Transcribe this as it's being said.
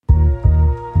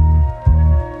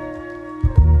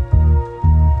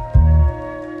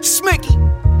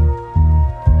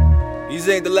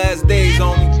ain't the last days,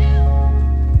 homie.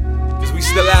 Cause we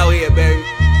still out here, baby.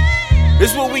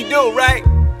 This what we do, right?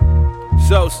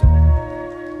 Sosa.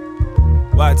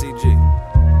 YTG.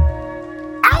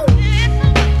 Ow!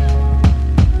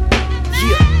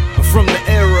 Yeah, I'm from the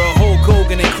era of Hulk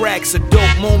Hogan and cracks.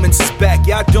 Adult moments is back.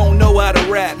 Y'all don't know how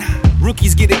to rap.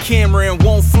 Rookies get a camera and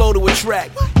won't flow to a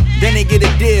track. Then they get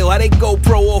a deal. How they go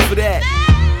pro off of that?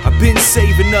 I've been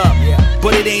saving up,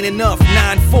 but it ain't enough.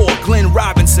 9-4, Glenn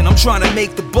Robinson, I'm trying to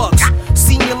make the bucks.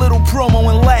 Seen your little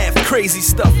promo and laugh, crazy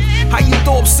stuff. How you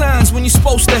throw up signs when you're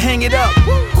supposed to hang it up?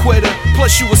 Quitter,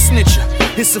 plus you a snitcher,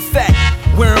 it's a fact.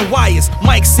 Wearing wires,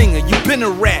 Mike Singer, you been a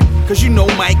rat. Cause you know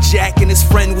Mike Jack and his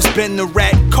friend was Ben the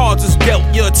Rat. Cards was dealt,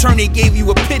 your attorney gave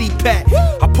you a pity pat.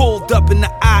 I pulled up in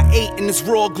the I-8 in his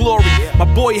raw glory. My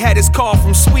boy had his car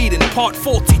from Sweden, part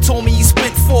faulty. Told me he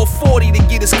spent $440 to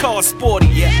get his car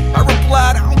sporty. I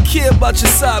replied, I don't care about your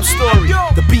sob story.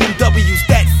 The BMW's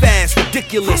that fast,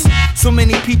 ridiculous. So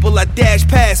many people I dash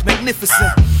past,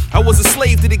 magnificent. I was a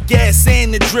slave to the gas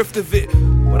and the drift of it,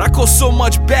 but I caught so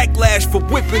much backlash for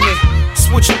whipping it.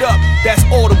 Switch it up, that's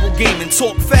audible gaming.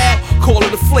 Talk foul, call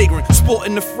it a flagrant.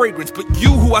 Sporting the fragrance, but you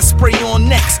who I spray on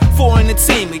next for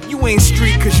entertainment. You ain't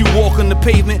street cause you walk on the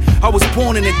pavement. I was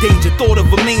born in a danger, thought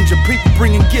of a manger. People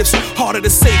bringing gifts, harder to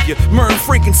save you. Myrrh and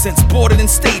frankincense, bought it in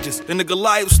stages. Then the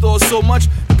Goliath store so much,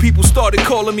 the people started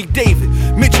calling me David.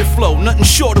 Midget flow, nothing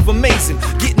short of amazing.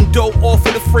 Getting dough off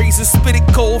of the phrases, spit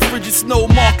it cold, frigid snow,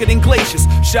 marketing glaciers.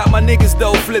 Shot my niggas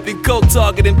though, flipping coke,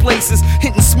 targeting places.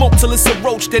 Hitting smoke till it's a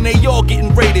roach, then they all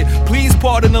getting raided. Please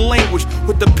pardon the language,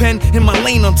 with the pen in my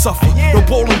lane I'm tougher. No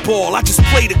bowling ball, I just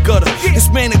play the gutter. This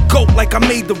man a goat like I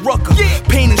made the rucker.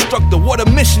 Pain instructor, what a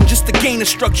mission just to gain a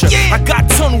structure. I got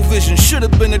tunnel vision,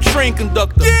 should've been a train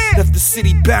conductor. Left the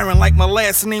city barren like my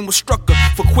last name was Strucker.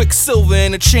 For quicksilver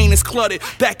and the chain is cluttered.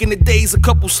 Back in the days a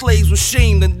couple slaves were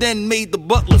shamed and then made the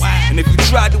butlers. And if you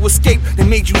tried to escape, they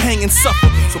made you hang and suffer.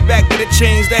 So back to the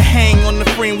chains that hang on the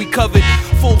frame we covered.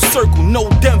 Full circle, no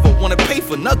Denver, wanna pay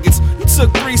for nuggets. You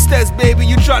took 3 steps, baby,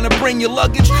 you tryna bring your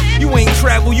luggage. You ain't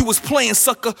travel, you was playing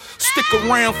sucker. Stick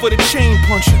around for the chain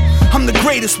puncher. I'm the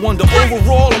greatest wonder,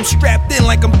 overall I'm strapped in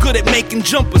like I'm good at making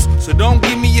jumpers. So don't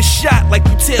give me a shot like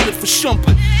you tailored for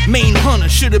Shumpert. Main hunter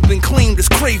should've been claimed as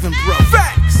Craven, bro.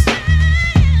 Facts!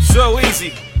 So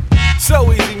easy,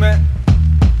 man.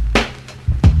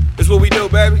 That's what we do,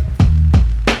 baby.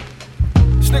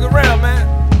 Stick around, man.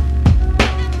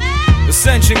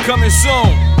 Ascension coming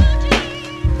soon.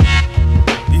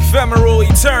 Ephemeral,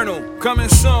 eternal, coming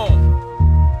soon.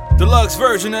 Deluxe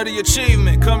version of the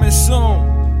achievement, coming soon.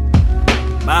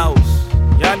 Mouse,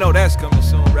 y'all know that's coming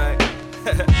soon, right?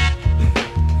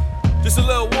 Just a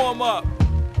little warm up,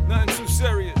 nothing too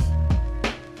serious.